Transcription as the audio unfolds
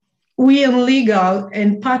we in legal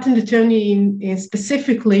and patent attorney in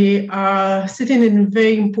specifically are sitting in a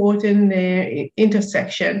very important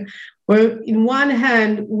intersection, where in one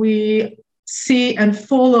hand we see and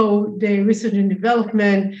follow the research and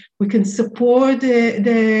development, we can support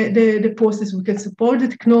the process, we can support the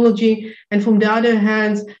technology, and from the other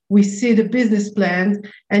hand, we see the business plans.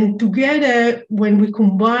 And together, when we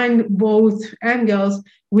combine both angles,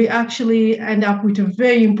 we actually end up with a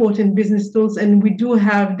very important business tools, and we do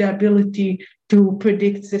have the ability to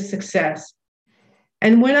predict the success.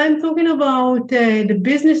 And when I'm talking about the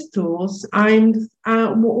business tools,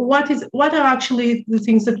 what are actually the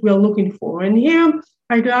things that we are looking for? And here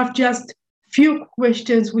I have just few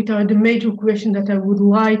questions, which are the major questions that I would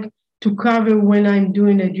like to cover when I'm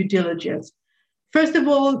doing a due diligence. First of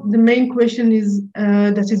all, the main question is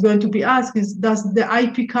that is going to be asked is, does the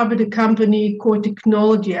IP cover the company core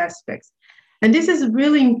technology aspects? And this is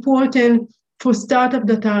really important for startups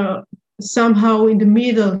that are somehow in the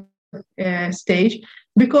middle stage,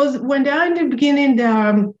 because when they are in the beginning, they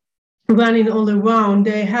are running all around,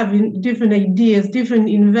 they have different ideas, different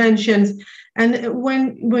inventions, and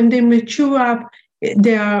when they mature up,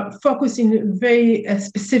 they are focusing very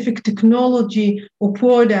specific technology or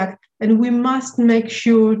product, and we must make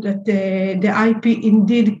sure that the IP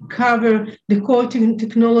indeed cover the core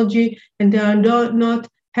technology, and they are not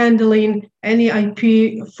handling any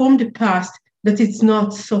IP from the past that it's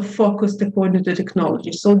not so focused according to the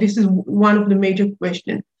technology. So this is one of the major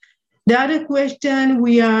questions. The other question,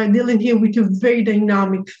 we are dealing here with a very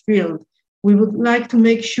dynamic field. We would like to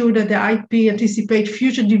make sure that the IP anticipate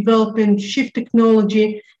future development, shift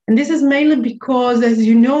technology. And this is mainly because, as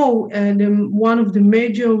you know, one of the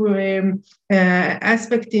major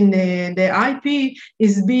aspects in the IP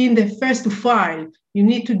is being the first to file. You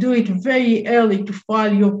need to do it very early to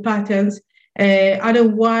file your patents.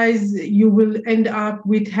 Otherwise, you will end up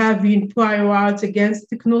with having prior arts against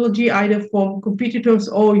technology, either from competitors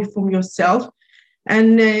or from yourself.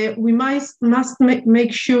 And we must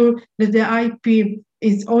make sure that the IP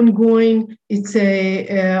is ongoing. It's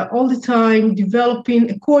all the time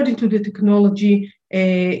developing according to the technology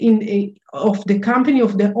of the company,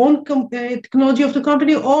 of the own technology of the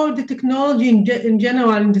company, or the technology in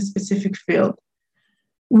general in the specific field.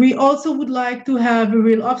 We also would like to have a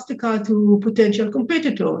real obstacle to potential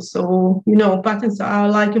competitors. So, patents are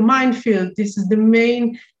like a minefield. This is the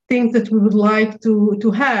main thing that we would like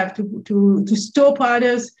to have to stop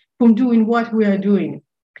others from doing what we are doing.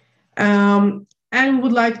 And we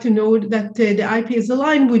would like to know that the IP is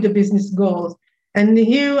aligned with the business goals. And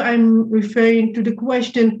here I'm referring to the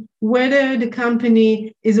question whether the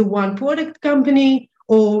company is a one product company,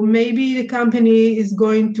 or maybe the company is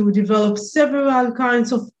going to develop several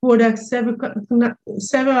kinds of products,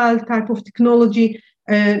 several type of technology,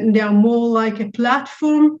 and they are more like a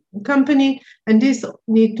platform company, and this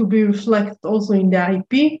needs to be reflected also in the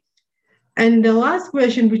IP. And the last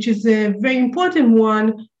question, which is a very important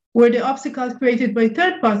one, were the obstacles created by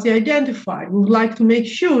third party identified? We would like to make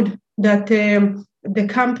sure that the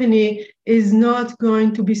company is not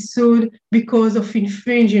going to be sued because of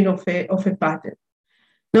infringing of a patent.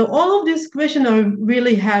 Now, all of these questions are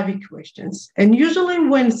really heavy questions. And usually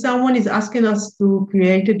when someone is asking us to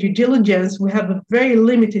create a due diligence, we have a very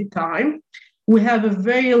limited time. We have a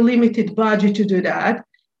very limited budget to do that.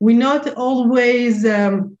 We're not always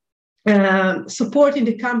supporting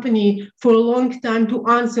the company for a long time to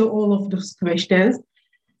answer all of those questions.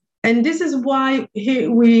 And this is why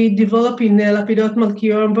we develop in Lapidot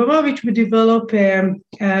Malkior and Abramovich, we develop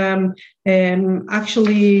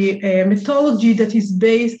actually a methodology that is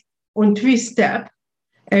based on 3 steps,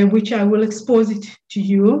 which I will expose it to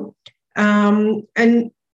you.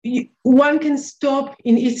 And one can stop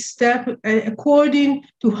in each step according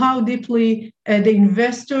to how deeply the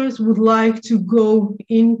investors would like to go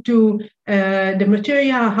into the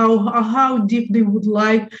material, how deep they would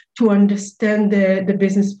like to understand the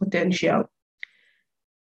business potential.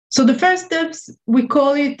 So the first steps, we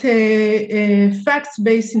call it a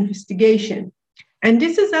facts-based investigation. And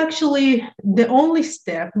this is actually the only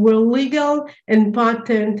step where legal and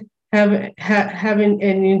patent having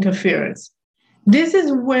an interference. This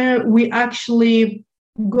is where we actually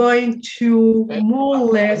going to more or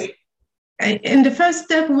less, in the first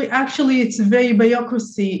step, it's a very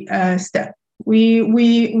bureaucracy step.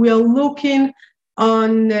 We are looking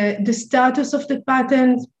on the status of the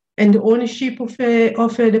patent and the ownership of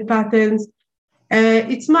the patents.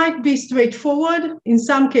 It might be straightforward. In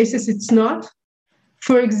some cases, it's not.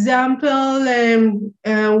 For example,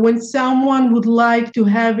 when someone would like to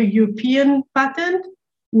have a European patent,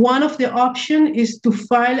 one of the options is to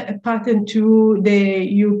file a patent to the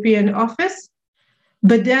European office.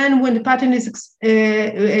 But then when the patent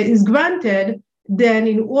is granted, then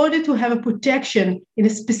in order to have a protection in a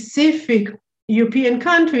specific European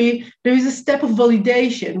country, there is a step of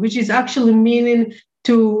validation, which is actually meaning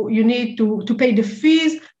you need to pay the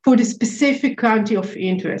fees for the specific country of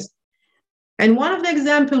interest. And one of the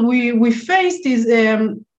examples we faced is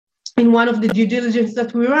in one of the due diligence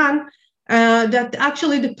that we ran, that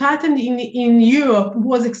actually the patent in Europe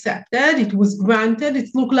was accepted, it was granted, it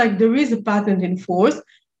looked like there is a patent in force.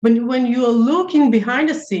 But when you are looking behind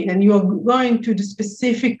the scene and you are going to the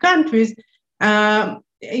specific countries,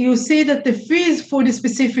 you see that the fees for the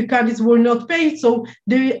specific countries were not paid. So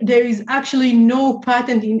there is actually no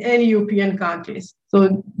patent in any European countries.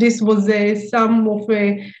 So this was some of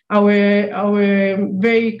our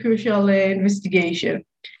very crucial investigation.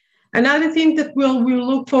 Another thing that we'll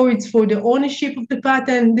look for is for the ownership of the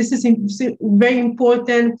patent. This is very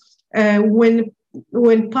important when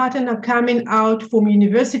patents are coming out from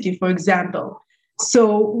university, for example.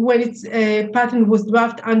 So when a patent was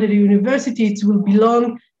drafted under the university, it will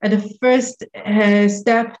belong at the first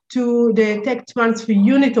step to the tech transfer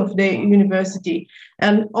unit of the university.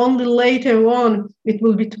 And only later on, it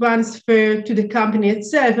will be transferred to the company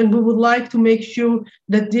itself. And we would like to make sure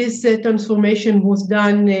that this transformation was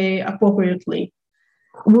done appropriately.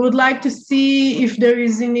 We would like to see if there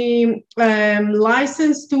is any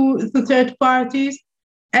license to third parties.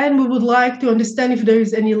 And we would like to understand if there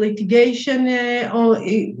is any litigation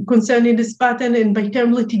concerning this patent. And by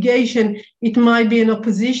term litigation, it might be an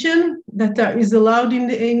opposition that is allowed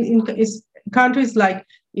in countries like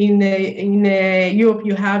in Europe.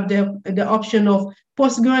 You have the option of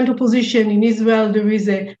post-grant opposition. In Israel, there is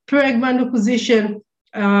a pre-grant opposition.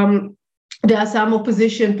 There are some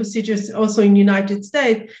opposition procedures also in the United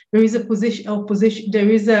States. There is opposition. There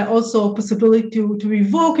is also a possibility to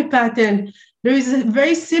revoke a patent. There is a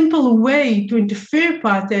very simple way to interfere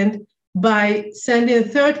patent by sending a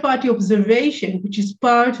third-party observation, which is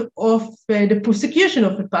part of the prosecution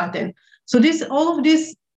of a patent. So all of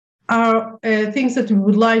these are things that we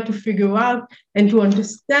would like to figure out and to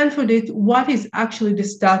understand for it what is actually the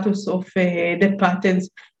status of the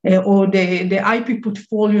patents or the IP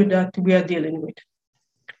portfolio that we are dealing with.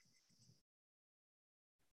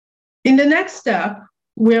 In the next step,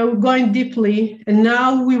 we are going deeply, and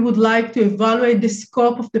now we would like to evaluate the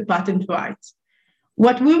scope of the patent rights.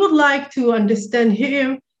 What we would like to understand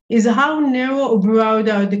here is how narrow or broad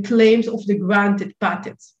are the claims of the granted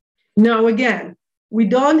patents. Now, again, we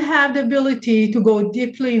don't have the ability to go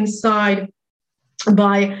deeply inside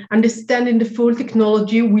by understanding the full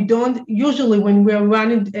technology. We don't, usually when we're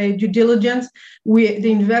running due diligence,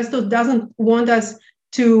 the investor doesn't want us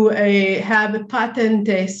to have a patent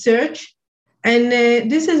search. And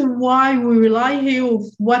this is why we rely here on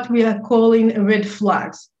what we are calling red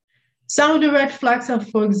flags. Some of the red flags are,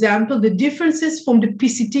 for example, the differences from the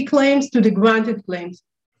PCT claims to the granted claims.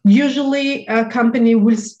 Usually, a company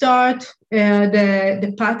will start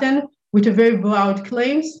the patent with a very broad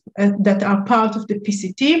claims that are part of the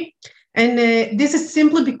PCT. And this is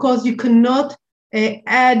simply because you cannot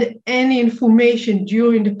add any information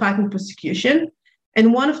during the patent prosecution.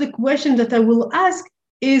 And one of the questions that I will ask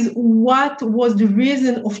is what was the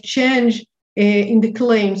reason of change in the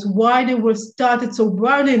claims, why they were started so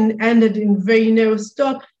broad and ended in very narrow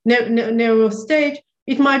stage.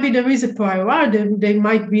 It might be there is a prior art, there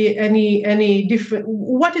might be any different.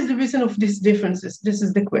 What is the reason of these differences? This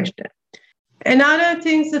is the question. Another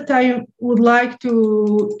thing that I would like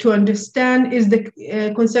to understand is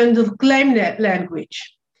the concern of claim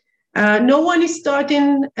language. No one is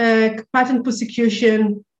starting patent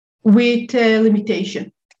prosecution with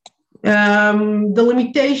limitation. The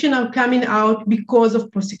limitations are coming out because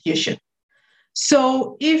of prosecution.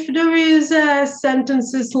 So if there is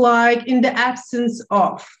sentences like in the absence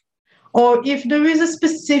of, or if there is a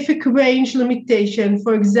specific range limitation,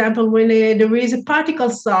 for example, when there is a particle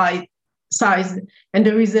size and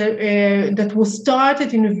there is that was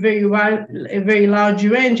started in a very large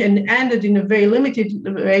range and ended in a very limited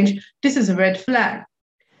range, this is a red flag.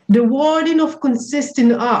 The wording of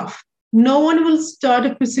consistent of. No one will start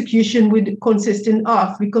a prosecution with consistent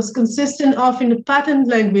of, because consistent of in the patent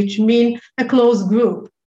language mean a closed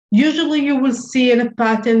group. Usually you will see in a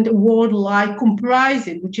patent a word like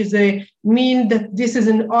comprising, which is mean that this is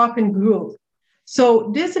an open group.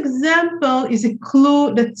 So this example is a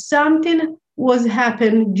clue that something was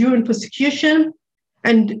happened during prosecution,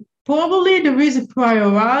 and probably there is a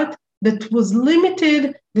prior art that was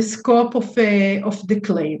limited the scope of the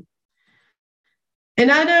claim.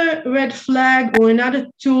 Another red flag or another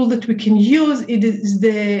tool that we can use is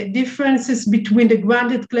the differences between the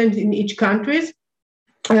granted claims in each country.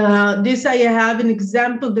 This I have an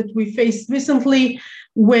example that we faced recently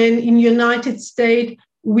when in United States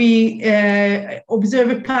we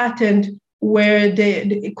observe a patent where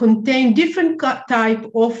they contain different type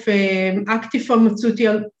of active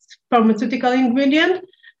pharmaceutical ingredient,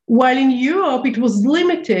 while in Europe it was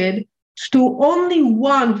limited to only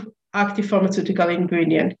one active pharmaceutical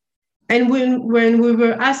ingredient. And when we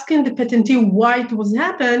were asking the patentee why it was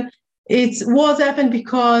happened, it was happened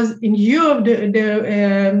because in Europe,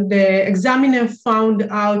 the examiner found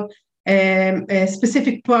out a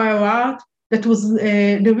specific prior art that was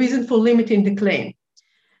the reason for limiting the claim.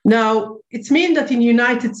 Now, it means that in the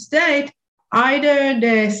United States, either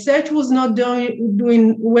the search was not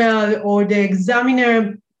doing well or the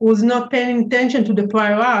examiner was not paying attention to the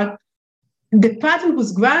prior art. The patent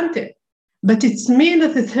was granted, but it means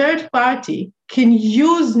that the third party can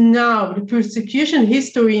use now the prosecution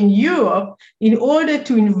history in Europe in order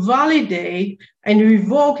to invalidate and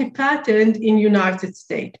revoke a patent in the United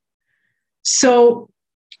States. So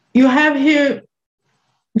you have here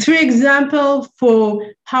 3 examples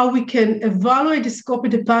for how we can evaluate the scope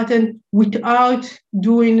of the patent without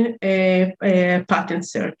doing a patent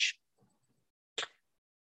search.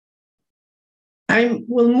 I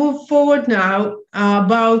will move forward now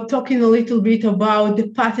about talking a little bit about the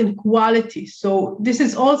patent quality. So this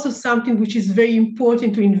is also something which is very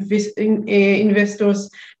important to investors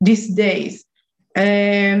these days.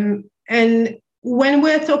 And when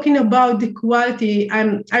we're talking about the quality,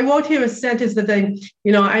 I wrote here a sentence that I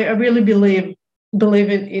really believe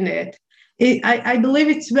in it. I believe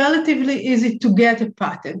it's relatively easy to get a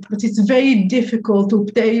patent, but it's very difficult to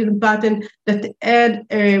obtain a patent that add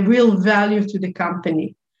a real value to the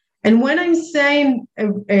company. And when I'm saying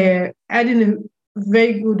adding a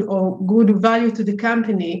very good value to the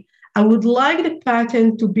company, I would like the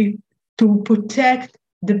patent to protect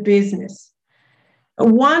the business.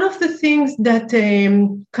 One of the things that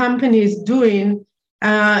company is doing,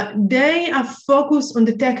 they are focused on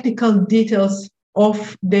the technical details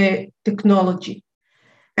of the technology.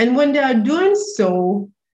 And when they are doing so,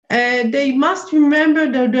 they must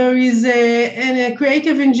remember that there is a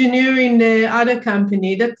creative engineer in the other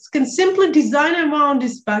company that can simply design around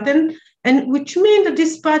this patent, and which means that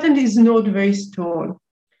this patent is not very strong.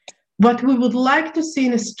 What we would like to see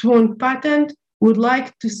in a strong patent, would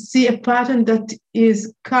like to see a patent that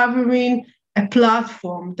is covering a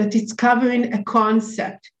platform, that is covering a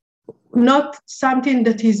concept, not something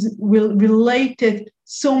that is related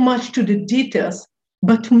so much to the details,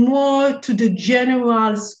 but more to the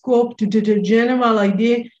general scope, to the general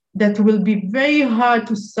idea that will be very hard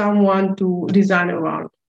to someone to design around.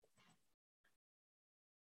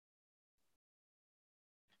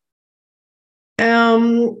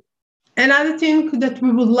 Another thing that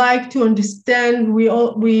we would like to understand, we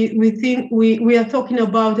are talking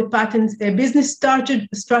about a patent, a business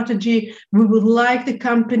strategy. We would like the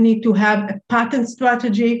company to have a patent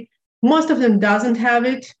strategy. Most of them doesn't have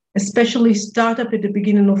it, especially startup at the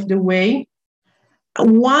beginning of the way.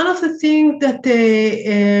 One of the things that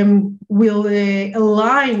will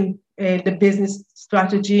align the business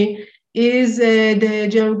strategy is the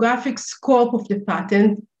geographic scope of the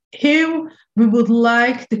patent. Here, we would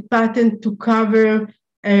like the patent to cover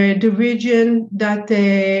the region that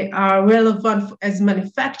are relevant as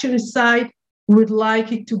manufacturing site. We would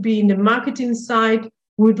like it to be in the marketing side.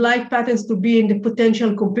 We would like patents to be in the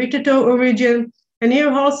potential competitor origin. And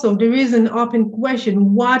here also, there is an open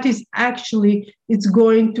question, what is actually it's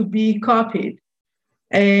going to be copied?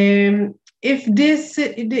 If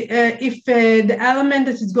the element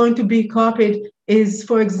that is going to be copied is,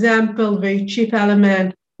 for example, very cheap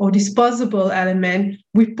element, or disposable element,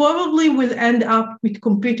 we probably will end up with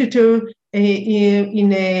competitor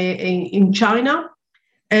in China.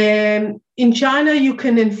 In China, you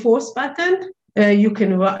can enforce patent, you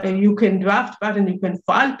can draft patent, you can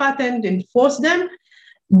file patent, enforce them,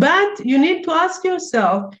 but you need to ask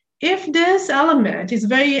yourself, if this element is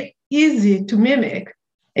very easy to mimic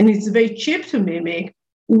and it's very cheap to mimic,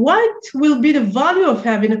 what will be the value of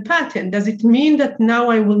having a patent? Does it mean that now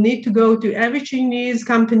I will need to go to every Chinese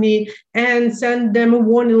company and send them a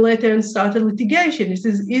warning letter and start a litigation? This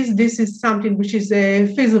is something which is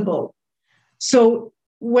feasible. So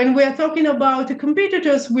when we are talking about the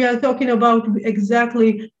competitors, we are talking about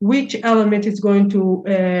exactly which element is going to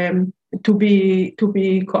be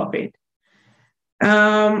copied.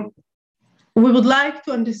 We would like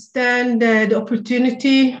to understand the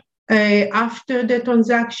opportunity after the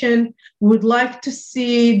transaction. Would like to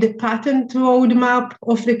see the patent roadmap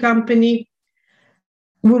of the company.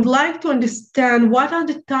 Would like to understand what are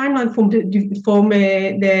the timeline from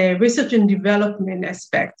the research and development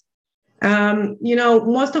aspect.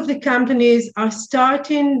 Most of the companies are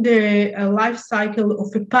starting the life cycle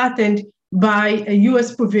of a patent by a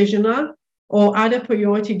US provisional or other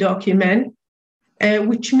priority document,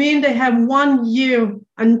 which means they have 1 year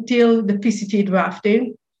until the PCT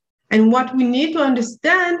drafting. And what we need to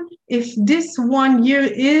understand if this 1 year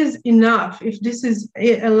is enough, if this is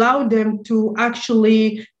allow them to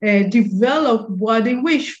actually develop what they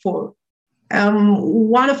wish for.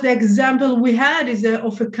 One of the examples we had is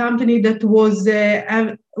of a company that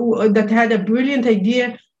had a brilliant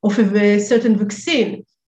idea of a certain vaccine.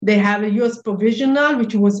 They have a US provisional,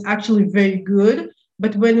 which was actually very good.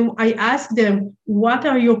 But when I asked them, what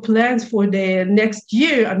are your plans for the next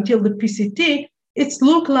year until the PCT? It's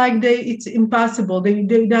looked like it's impossible.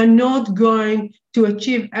 They are not going to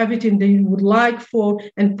achieve everything they would like for,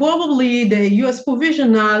 and probably the US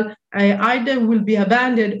provisional either will be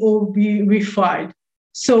abandoned or be refiled.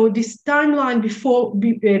 So this timeline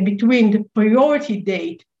between the priority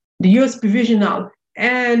date, the US provisional,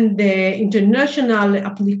 and the international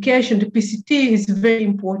application, the PCT, is very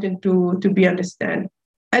important to be understood.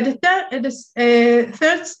 At the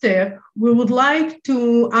third step, we would like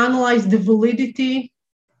to analyze the validity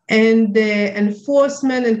and the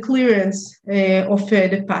enforcement and clearance of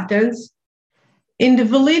the patents. In the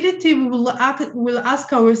validity, we'll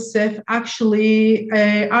ask ourselves, actually,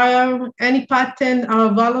 are any patents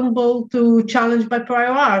are vulnerable to challenge by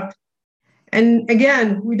prior art? And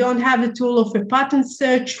again, we don't have the tool of a patent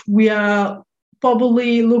search. We are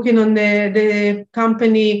probably looking on the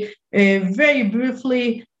company very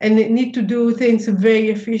briefly and need to do things very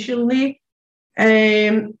efficiently.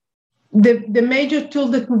 The major tool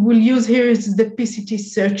that we will use here is the PCT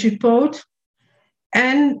search report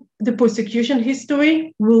and the prosecution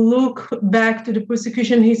history. We'll look back to the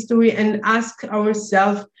prosecution history and ask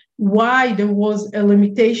ourselves why there was a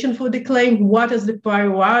limitation for the claim. What is the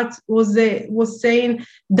prior art was saying?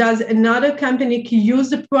 Does another company use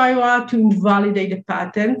the prior art to invalidate the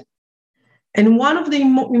patent? And one of the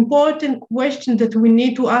important questions that we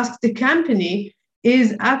need to ask the company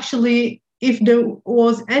is actually if there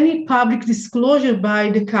was any public disclosure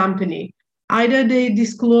by the company. Either they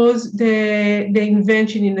disclose the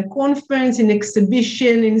invention in a conference, in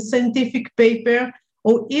exhibition, in a scientific paper,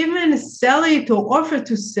 or even sell it or offer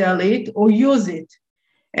to sell it or use it.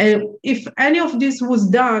 And if any of this was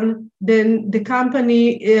done, then the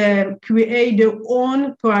company create their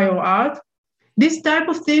own prior art. These type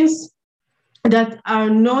of things that are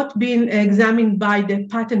not being examined by the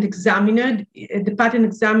patent examiner. The patent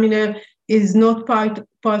examiner is not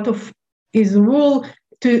part of his role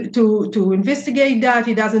to investigate that.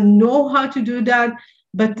 He doesn't know how to do that.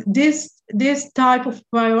 But this type of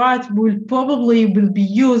prior art will be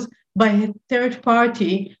used by a third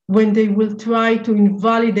party when they will try to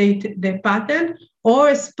invalidate the patent, or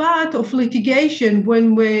as part of litigation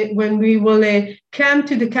when we will come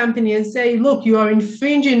to the company and say, look, you are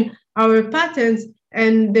infringing our patents,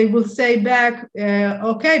 and they will say back,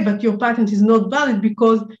 okay, but your patent is not valid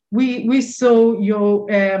because we saw your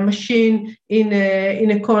machine in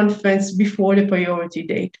a conference before the priority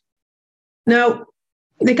date. Now,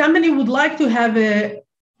 the company would like to have a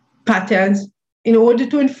patent in order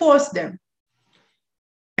to enforce them.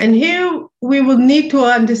 And here we will need to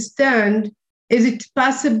understand, is it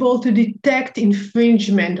possible to detect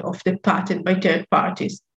infringement of the patent by third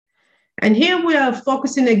parties? And here we are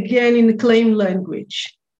focusing again in the claim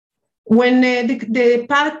language. When the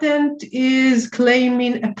patent is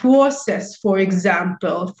claiming a process, for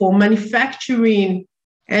example, for manufacturing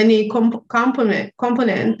any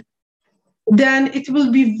component, then it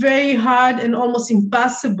will be very hard and almost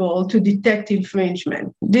impossible to detect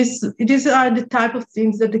infringement. These are the type of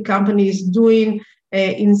things that the company is doing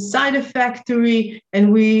inside a factory,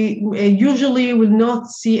 and we usually will not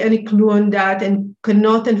see any clue on that and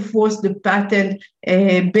cannot enforce the patent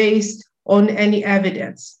based on any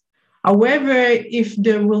evidence. However, if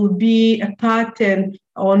there will be a patent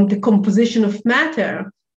on the composition of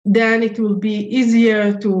matter, then it will be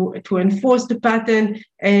easier to enforce the patent.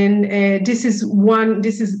 And this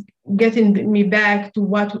is getting me back to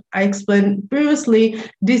what I explained previously.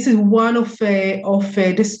 This is one of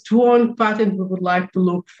the strong patents we would like to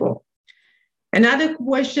look for. Another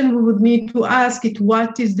question we would need to ask is,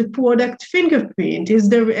 what is the product fingerprint? Is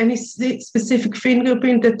there any specific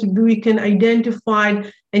fingerprint that we can identify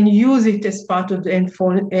and use it as part of the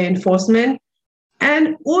enforcement?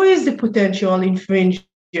 And who is the potential infringer?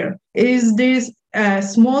 Is this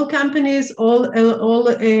small companies all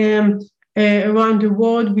around the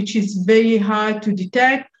world, which is very hard to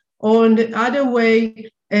detect? Or on the other way,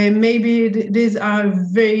 maybe these are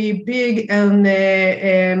very big and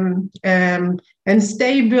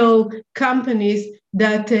stable companies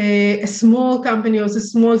that a small company or a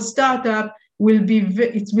small startup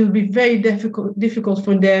it will be very difficult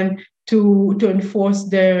for them to enforce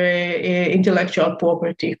their intellectual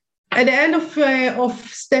property. At the end of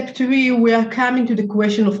step 3, we are coming to the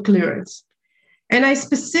question of clearance. And I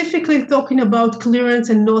specifically talking about clearance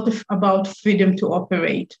and not about freedom to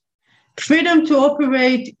operate. Freedom to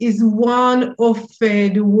operate is one of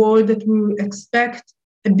the words that we expect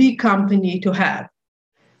a big company to have.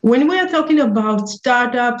 When we are talking about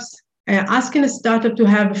startups, asking a startup to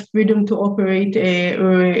have freedom to operate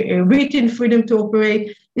or a written freedom to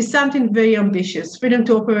operate is something very ambitious. Freedom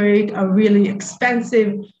to operate are really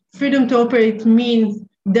expensive. Freedom to operate means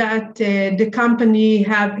that the company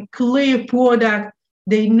have a clear product.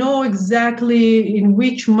 They know exactly in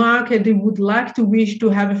which market they would like to wish to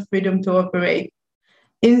have a freedom to operate.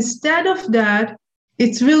 Instead of that,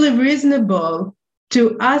 it's really reasonable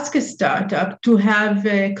to ask a startup to have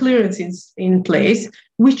clearances in place,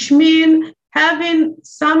 which mean having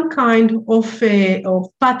some kind of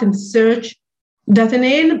patent search that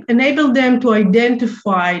enable them to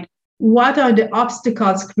identify what are the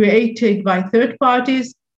obstacles created by third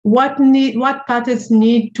parties, what patents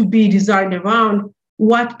need to be designed around,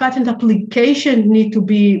 what patent application need to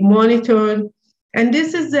be monitored. And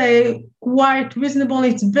this is quite reasonable.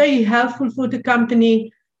 It's very helpful for the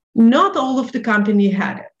company. Not all of the company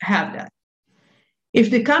have that. If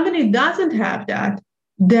the company doesn't have that,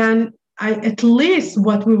 then at least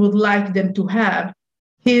what we would like them to have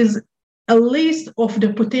is a list of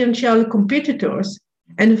the potential competitors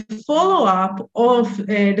and follow-up of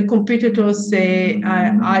the competitors' IP.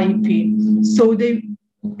 So they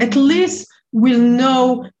at least will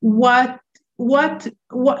know with what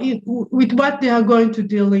they are going to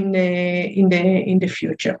deal in the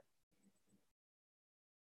future.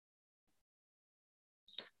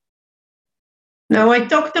 Now, I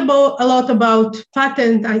talked a lot about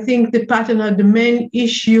patent. I think the patent are the main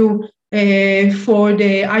issue for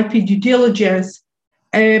the IP due diligence,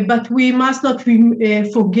 but we must not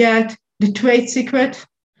forget the trade secret.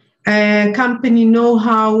 Company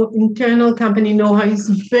know-how, internal company know-how is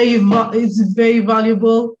very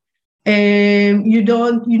valuable. You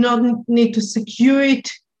don't need to secure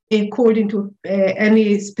it according to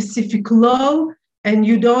any specific law, and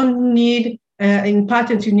you don't need in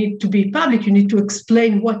patents you need to be public. You need to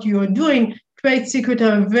explain what you are doing. Trade secrets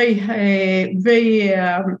are very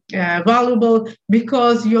valuable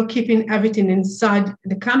because you're keeping everything inside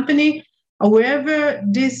the company. However,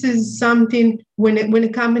 this is something when a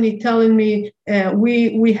company telling me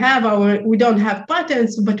we don't have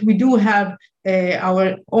patents, but we do have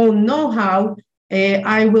our own know-how,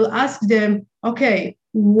 I will ask them, okay,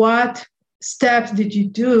 what steps did you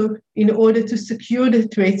do in order to secure the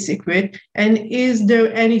trade secret? And is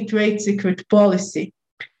there any trade secret policy?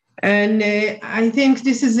 And I think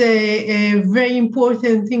this is a very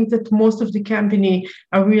important thing that most of the company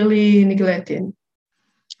are really neglecting.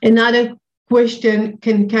 Another question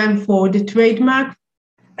can come for the trademark.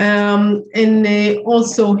 And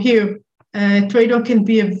also here, trademark can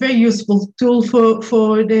be a very useful tool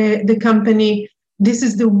for the company. This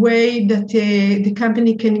is the way that the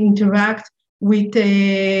company can interact with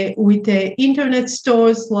internet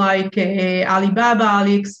stores like Alibaba,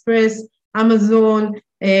 AliExpress, Amazon,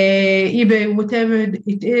 eBay, whatever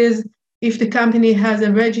it is. If the company has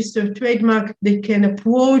a registered trademark, they can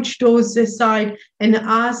approach those sites and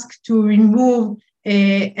ask to remove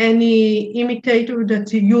any imitator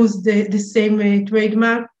that use the same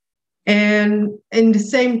trademark. And in the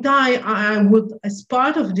same time, I would, as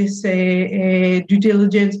part of this due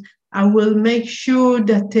diligence, I will make sure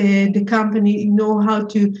that the company know how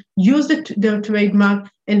to use their trademark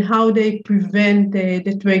and how they prevent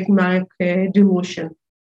the trademark dilution.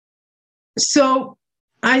 So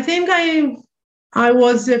I think I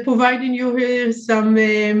was providing you here some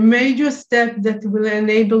major steps that will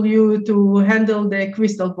enable you to handle the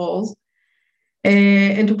crystal balls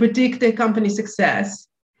and to predict the company success.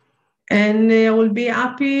 And I will be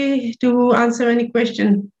happy to answer any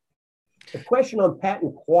question. The question on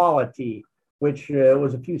patent quality, which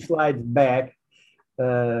was a few slides back,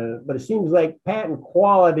 but it seems like patent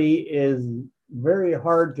quality is very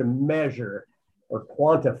hard to measure or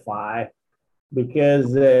quantify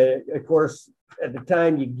because, of course, at the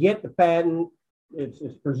time you get the patent,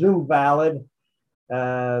 it's presumed valid.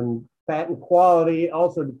 Patent quality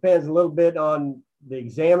also depends a little bit on the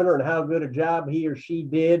examiner and how good a job he or she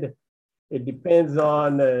did. It depends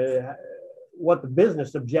on what the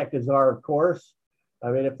business objectives are, of course.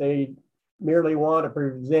 I mean, if they merely want to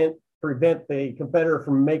present prevent the competitor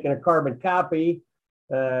from making a carbon copy,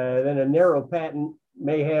 then a narrow patent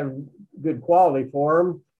may have good quality for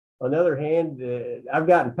them. On the other hand, I've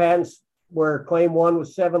gotten patents where claim 1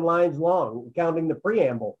 was 7 lines long, counting the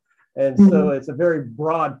preamble. And so it's a very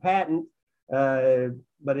broad patent,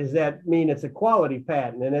 but does that mean it's a quality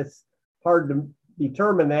patent? And it's hard to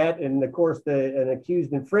determine that. And of course, an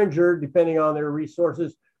accused infringer, depending on their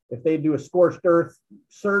resources, if they do a scorched earth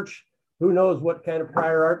search, who knows what kind of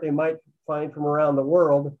prior art they might find from around the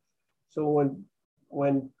world. So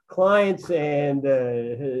when clients and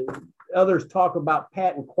others talk about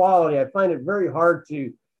patent quality, I find it very hard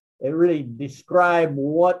to really describe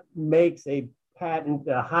what makes a patent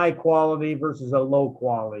a high quality versus a low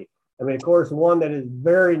quality. I mean, of course, one that is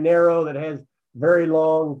very narrow, that has very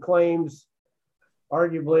long claims,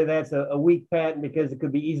 arguably that's a weak patent because it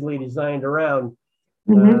could be easily designed around.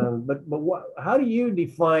 But how do you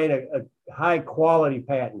define a high quality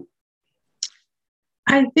patent?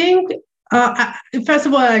 I think, first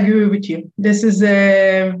of all, I agree with you. This is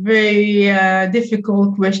a very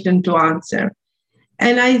difficult question to answer.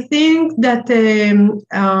 And I think that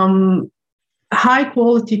high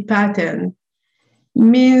quality patent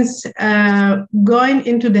means going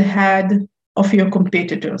into the head of your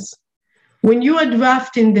competitors. When you are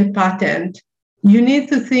drafting the patent, you need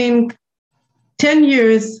to think 10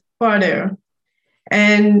 years further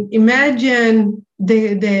and imagine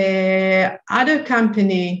the other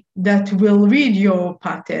company that will read your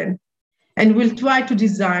patent and will try to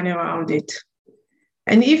design around it.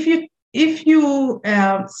 And if you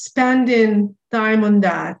spending time on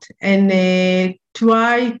that and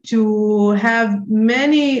try to have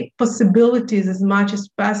many possibilities as much as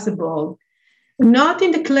possible, not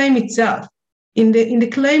in the claim itself. In the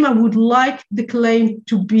claim, I would like the claim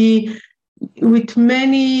to be with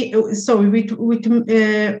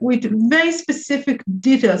very specific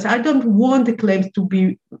details. I don't want the claims to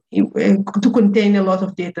be to contain a lot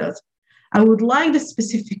of details. I would like the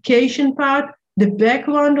specification part, the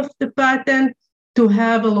background of the patent, to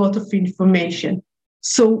have a lot of information.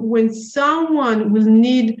 So when someone will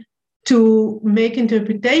need to make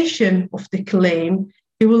interpretation of the claim,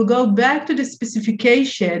 he will go back to the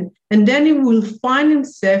specification, and then he will find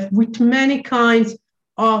himself with many kinds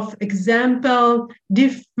of example,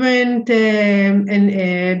 different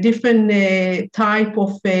type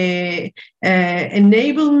of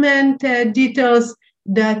enablement details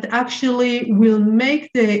that actually will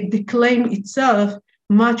make the claim itself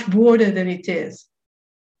much broader than it is.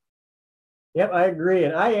 Yep, I agree.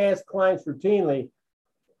 And I ask clients routinely,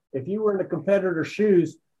 if you were in the competitor's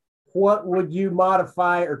shoes, what would you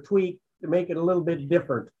modify or tweak to make it a little bit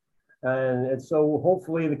different? And so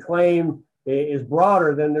hopefully the claim is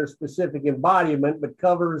broader than their specific embodiment, but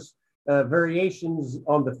covers variations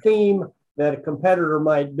on the theme that a competitor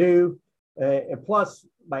might do. And plus,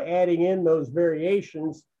 by adding in those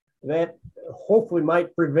variations, that hopefully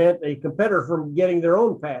might prevent a competitor from getting their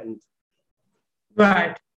own patent.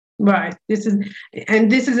 Right. This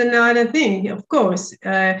is another thing, of course.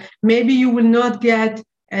 Maybe you will not get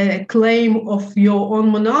a claim of your own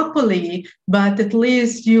monopoly, but at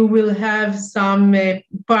least you will have some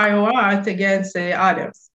prior art against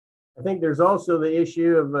others. I think there's also the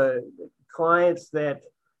issue of clients that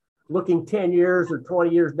looking 10 years or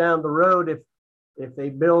 20 years down the road, if they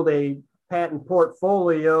build a patent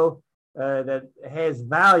portfolio that has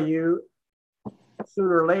value,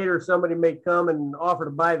 sooner or later somebody may come and offer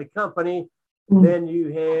to buy the company, then you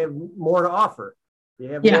have more to offer. You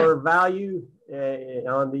have more value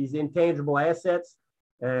on these intangible assets.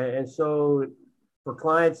 And so for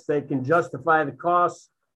clients that can justify the costs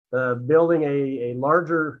of building a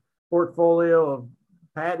larger portfolio of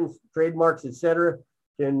patents, trademarks, et cetera,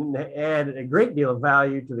 can add a great deal of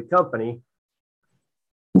value to the company.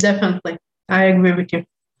 Definitely. I agree with you.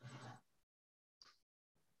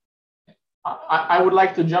 I would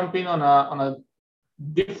like to jump in on a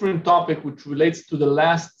different topic which relates to the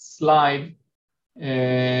last slide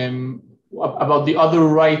about the other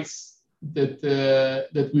rights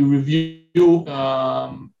that we review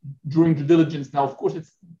during due diligence. Now, of course,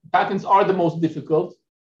 patents are the most difficult,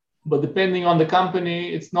 but depending on the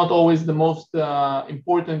company, it's not always the most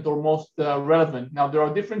important or most relevant. Now, there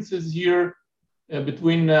are differences here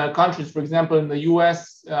between countries. For example, in the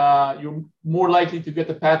US, you're more likely to get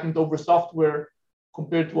a patent over software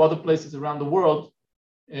compared to other places around the world.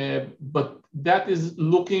 But that is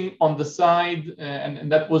looking on the side,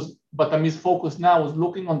 and that was Batami's focus now, was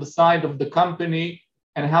looking on the side of the company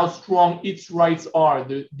and how strong its rights are.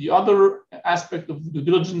 The other aspect of due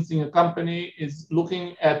diligencing a company is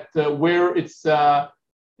looking at where it's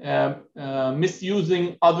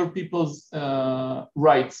misusing other people's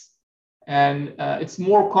rights. And it's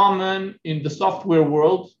more common in the software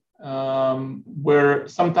world, where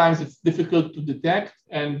sometimes it's difficult to detect.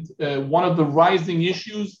 And one of the rising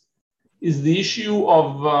issues is the issue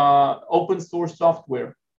of open source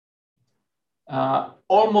software.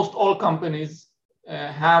 Almost all companies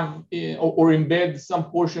have or embed some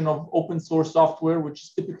portion of open source software, which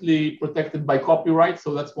is typically protected by copyright.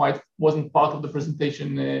 So that's why it wasn't part of the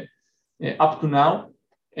presentation up to now.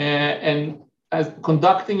 And as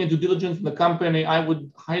conducting a due diligence in the company, I would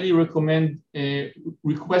highly recommend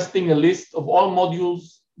requesting a list of all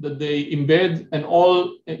modules that they embed and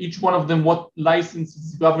each one of them what license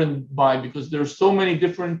is governed by, because there are so many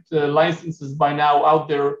different licenses by now out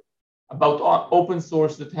there about open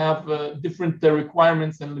source that have different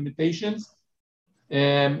requirements and limitations.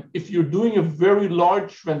 If you're doing a very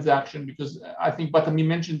large transaction, because I think Bat-Ami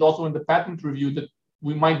mentioned also in the patent review that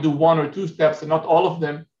we might do 1 or 2 steps and not all of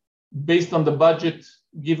them based on the budget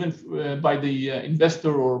given by the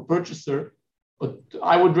investor or purchaser. But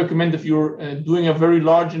I would recommend if you're doing a very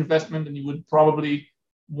large investment and you would probably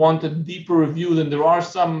want a deeper review, then there are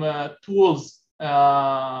some tools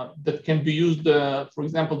that can be used. For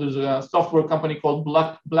example, there's a software company called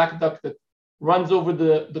Black Duck that runs over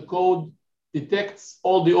the code, detects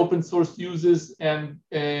all the open source uses, and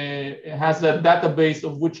has a database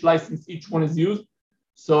of which license each one is used.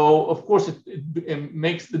 So of course, it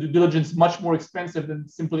makes the due diligence much more expensive than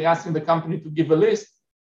simply asking the company to give a list,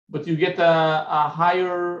 but you get a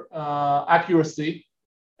higher accuracy.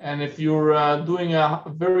 And if you're doing a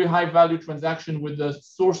very high value transaction with the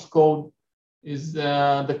source code is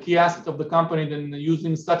the key asset of the company, then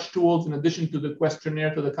using such tools in addition to the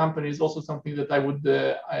questionnaire to the company is also something that I would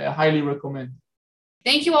highly recommend.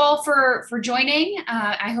 Thank you all for joining.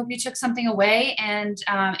 I hope you took something away. And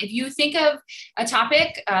if you think of a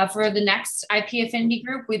topic for the next IP Affinity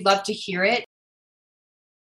group, we'd love to hear it.